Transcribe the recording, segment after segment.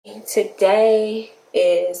Today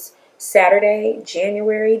is Saturday,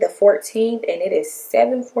 January the 14th, and it is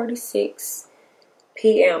 7:46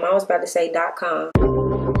 p.m. I was about to say .com.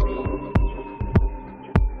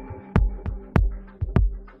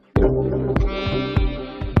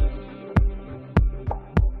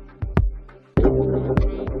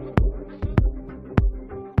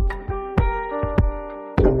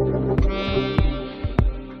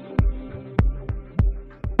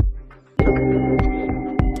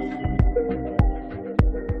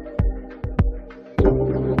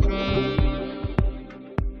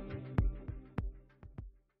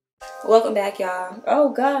 Welcome back, y'all. Oh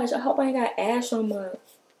gosh, I hope I ain't got ash on my...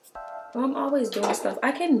 I'm always doing stuff.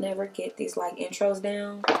 I can never get these like intros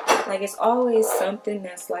down. Like it's always something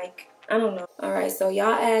that's like, I don't know. Alright, so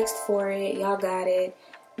y'all asked for it. Y'all got it.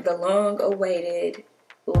 The long awaited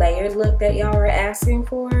layered look that y'all were asking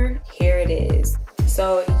for. Here it is.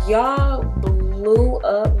 So y'all blew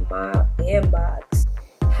up my inbox.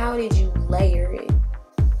 How did you layer it?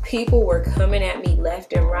 People were coming at me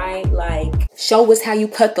left and right like, show us how you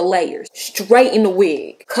cut the layers. Straighten the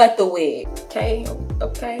wig. Cut the wig. Okay,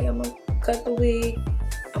 I'm gonna cut the wig.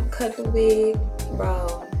 I'm cut the wig.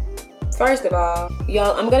 Bro, first of all,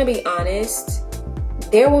 y'all, I'm gonna be honest.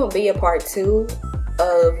 There won't be a part 2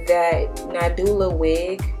 of that Nadula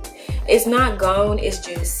wig. It's not gone, it's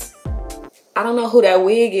just, I don't know who that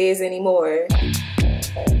wig is anymore.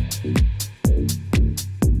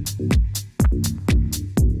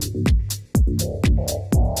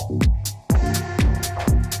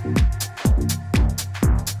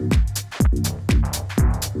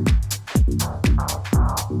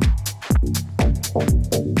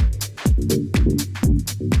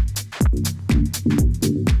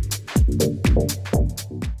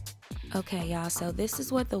 Okay, y'all, so this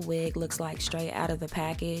is what the wig looks like straight out of the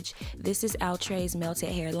package. This is Outre's Melted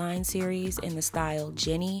Hairline series in the style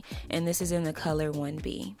Jenni, and this is in the color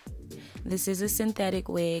 1B. This is a synthetic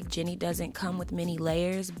wig. Jenni doesn't come with many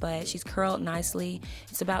layers, but she's curled nicely.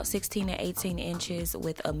 It's about 16 to 18 inches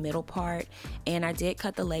with a middle part, and I did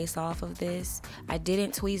cut the lace off of this. I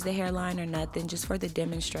didn't tweeze the hairline or nothing, just for the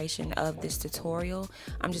demonstration of this tutorial.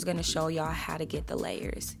 I'm just gonna show y'all how to get the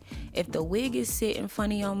layers. If the wig is sitting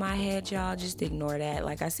funny on my head, y'all, just ignore that.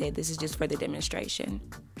 Like I said, this is just for the demonstration.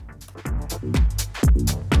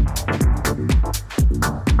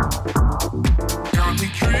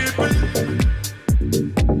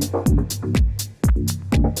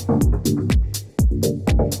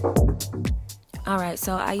 Alright,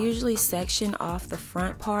 so I usually section off the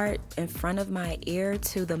front part in front of my ear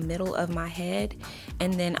to the middle of my head,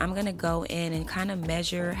 and then I'm going to go in and kind of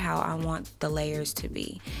measure how I want the layers to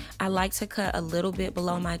be. I like to cut a little bit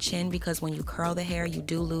below my chin because when you curl the hair you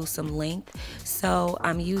do lose some length, so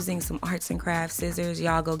I'm using some arts and crafts scissors.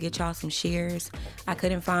 Y'all go get y'all some shears. I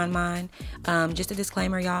couldn't find mine. Just a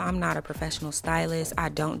disclaimer, y'all, I'm not a professional stylist. I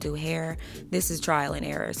don't do hair. This is trial and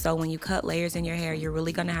error, so when you cut layers in your hair you're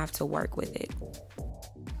really going to have to work with it.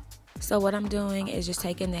 So what I'm doing is just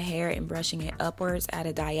taking the hair and brushing it upwards at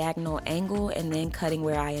a diagonal angle and then cutting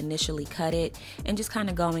where I initially cut it and just kind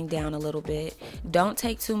of going down a little bit. Don't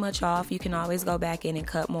take too much off. You can always go back in and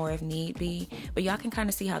cut more if need be, but y'all can kind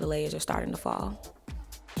of see how the layers are starting to fall.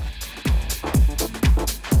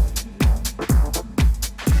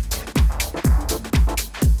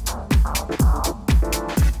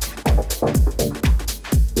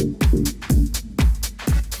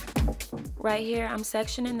 Right here, I'm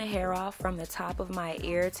sectioning the hair off from the top of my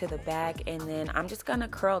ear to the back, and then I'm just gonna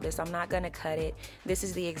curl this. I'm not gonna cut it. This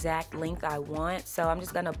is the exact length I want, so I'm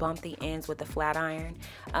just gonna bump the ends with a flat iron.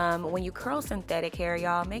 When you curl synthetic hair,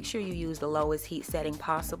 y'all, make sure you use the lowest heat setting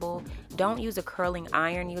possible. Don't use a curling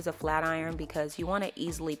iron, use a flat iron because you wanna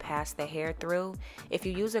easily pass the hair through. If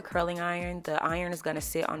you use a curling iron, the iron is gonna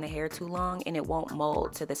sit on the hair too long and it won't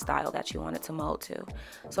mold to the style that you want it to mold to.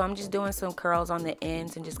 So I'm just doing some curls on the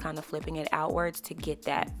ends and just kind of flipping it outwards to get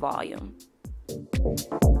that volume.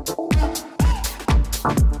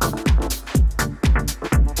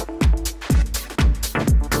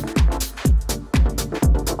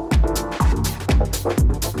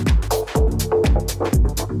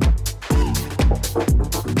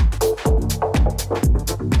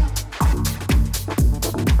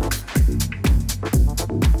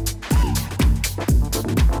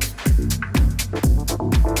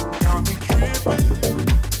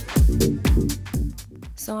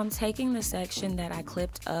 So I'm taking the section that I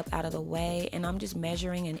clipped up out of the way, and I'm just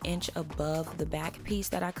measuring an inch above the back piece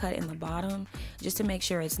that I cut in the bottom, just to make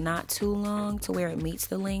sure it's not too long to where it meets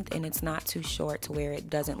the length and it's not too short to where it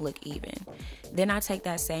doesn't look even. Then I take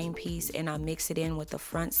that same piece and I mix it in with the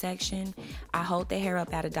front section. I hold the hair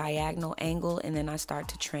up at a diagonal angle, and then I start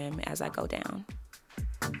to trim as I go down.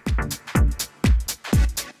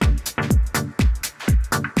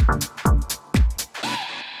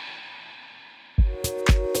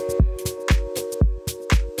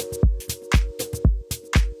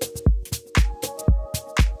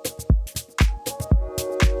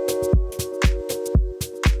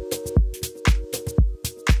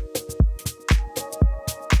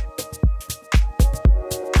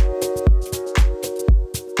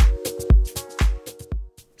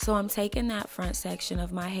 So I'm taking that front section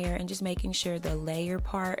of my hair and just making sure the layer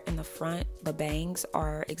part in the front, the bangs,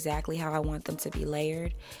 are exactly how I want them to be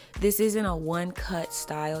layered. This isn't a one cut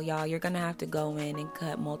style, y'all. You're gonna have to go in and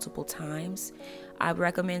cut multiple times. I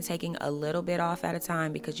recommend taking a little bit off at a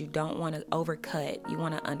time because you don't want to overcut, you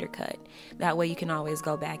want to undercut. That way you can always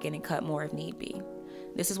go back in and cut more if need be.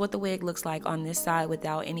 This is what the wig looks like on this side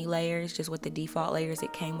without any layers, just with the default layers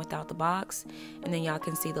it came without the box. And then y'all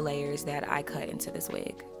can see the layers that I cut into this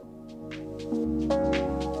wig.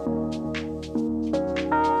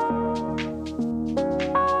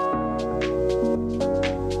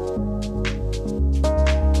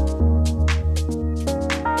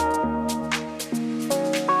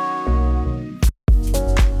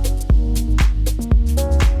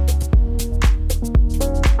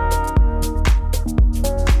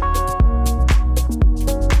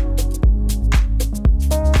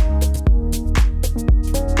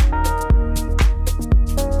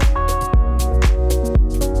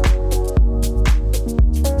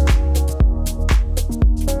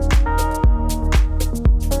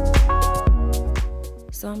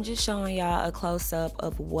 Just showing y'all a close-up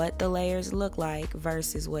of what the layers look like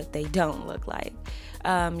versus what they don't look like.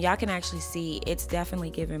 Y'all can actually see it's definitely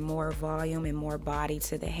giving more volume and more body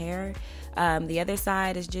to the hair. The other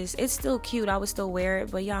side is just, it's still cute. I would still wear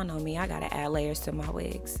it, but y'all know me, I gotta add layers to my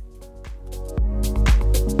wigs.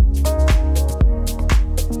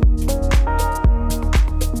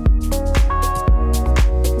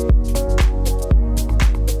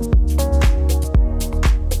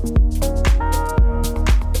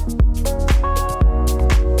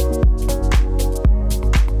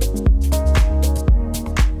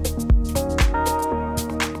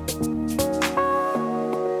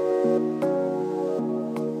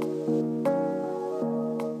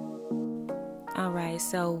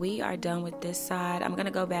 So we are done with this side. I'm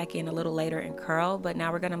gonna go back in a little later and curl, but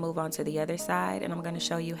now we're gonna move on to the other side, and I'm gonna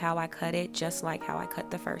show you how I cut it, just like how I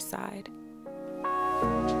cut the first side.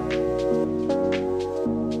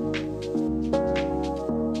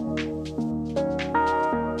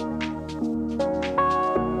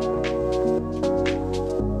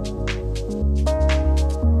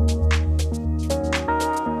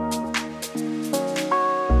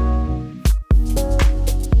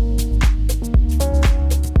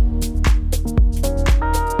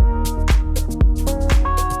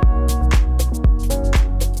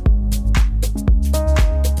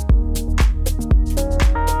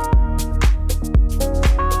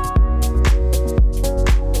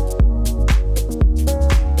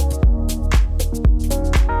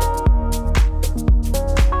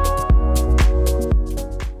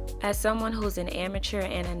 As someone who's an amateur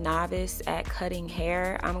and a novice at cutting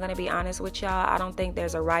hair, I'm gonna be honest with y'all, I don't think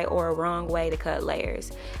there's a right or a wrong way to cut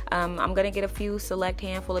layers. I'm gonna get a few select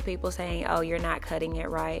handful of people saying, oh, you're not cutting it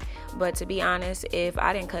right. But to be honest, if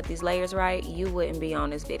I didn't cut these layers right, you wouldn't be on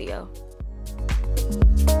this video.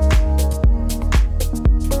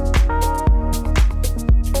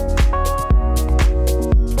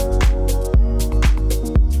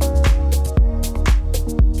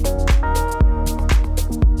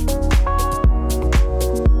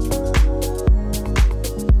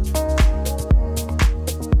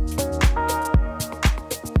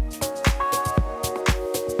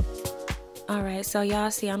 So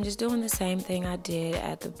y'all see, I'm just doing the same thing I did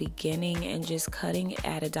at the beginning and just cutting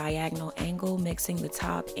at a diagonal angle, mixing the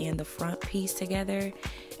top and the front piece together,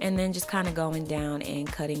 and then just kind of going down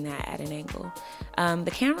and cutting that at an angle.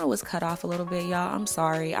 The camera was cut off a little bit, y'all. I'm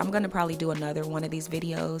sorry. I'm gonna probably do another one of these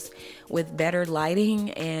videos with better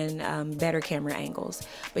lighting and better camera angles.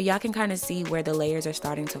 But y'all can kind of see where the layers are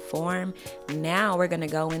starting to form. Now we're gonna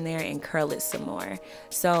go in there and curl it some more.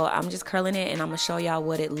 So I'm just curling it, and I'm gonna show y'all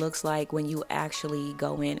what it looks like when you actually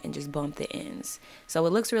go in and just bump the ends. So it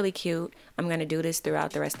looks really cute. I'm gonna do this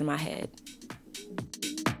throughout the rest of my head.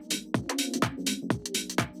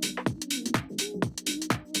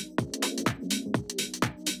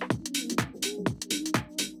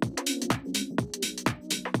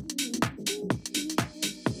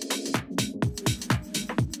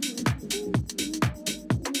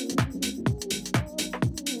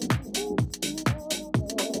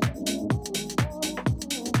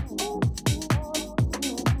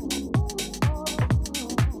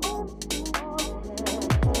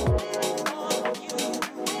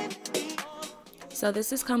 So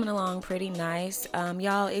this is coming along pretty nice.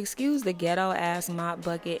 Y'all, excuse the ghetto ass mop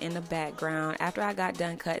bucket in the background. After I got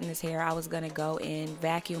done cutting this hair, I was gonna go and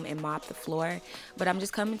vacuum and mop the floor, but I'm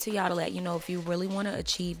just coming to y'all to let you know, if you really want to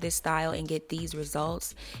achieve this style and get these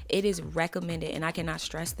results, it is recommended, and I cannot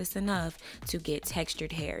stress this enough, to get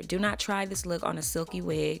textured hair. Do not try this look on a silky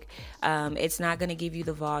wig. It's not gonna give you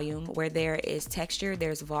the volume. Where there is texture,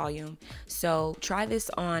 there's volume. So try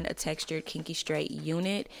this on a textured kinky straight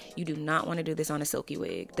unit. You do not want to do this on a silky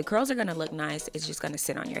wig. The curls are gonna look nice, it's just gonna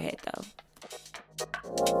sit on your head though.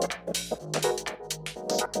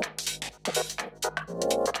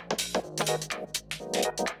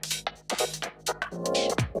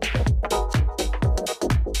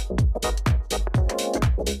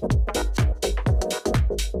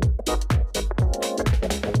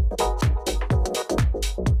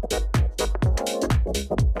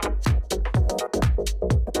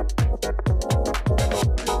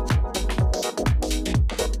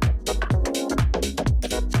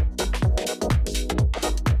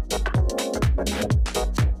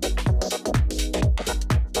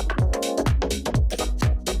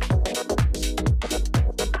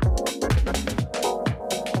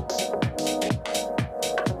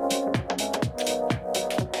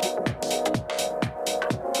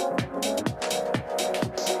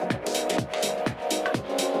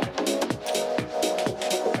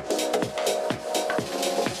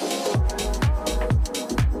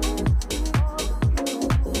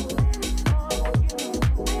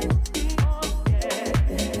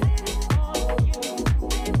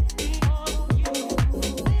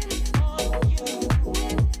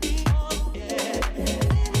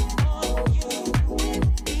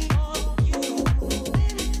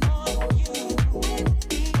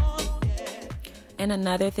 And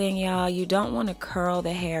another thing, y'all, you don't want to curl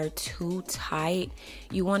the hair too tight.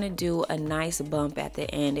 You want to do a nice bump at the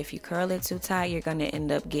end. If you curl it too tight, you're going to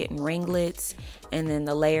end up getting ringlets, and then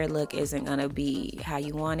the layered look isn't going to be how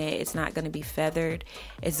you want it. It's not going to be feathered.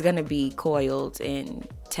 It's going to be coiled and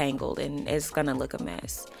tangled, and it's going to look a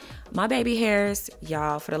mess. My baby hairs,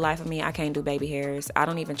 y'all, for the life of me, I can't do baby hairs. I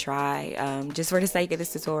don't even try. Just for the sake of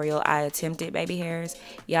this tutorial, I attempted baby hairs.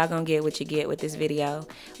 Y'all gonna get what you get with this video.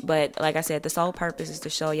 But like I said, the sole purpose is to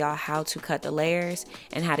show y'all how to cut the layers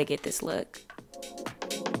and how to get this look.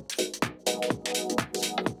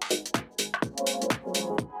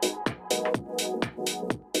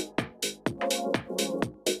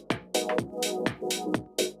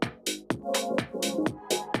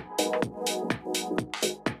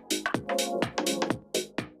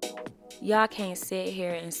 Y'all can't sit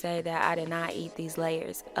here and say that I did not eat these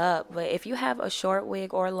layers up, but if you have a short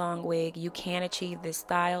wig or a long wig, you can achieve this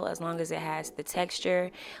style as long as it has the texture.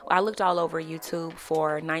 I looked all over YouTube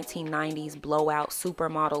for 1990s blowout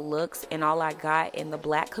supermodel looks, and all I got in the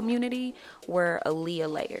black community were Aaliyah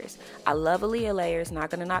layers. I love Aaliyah layers,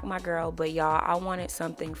 not gonna knock my girl, but y'all, I wanted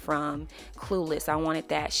something from Clueless. I wanted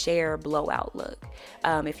that Cher blowout look.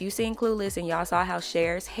 If you seen Clueless and y'all saw how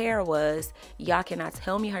Cher's hair was, y'all cannot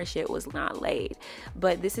tell me her shit was not laid.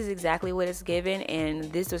 But this is exactly what it's given, and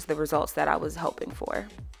this was the results that I was hoping for.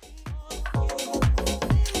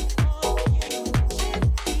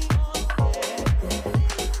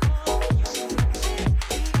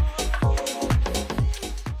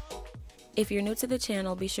 If you're new to the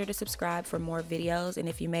channel, be sure to subscribe for more videos, and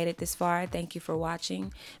if you made it this far, thank you for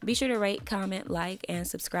watching. Be sure to rate, comment, like, and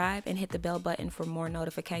subscribe, and hit the bell button for more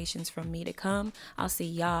notifications from me to come. I'll see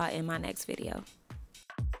y'all in my next video.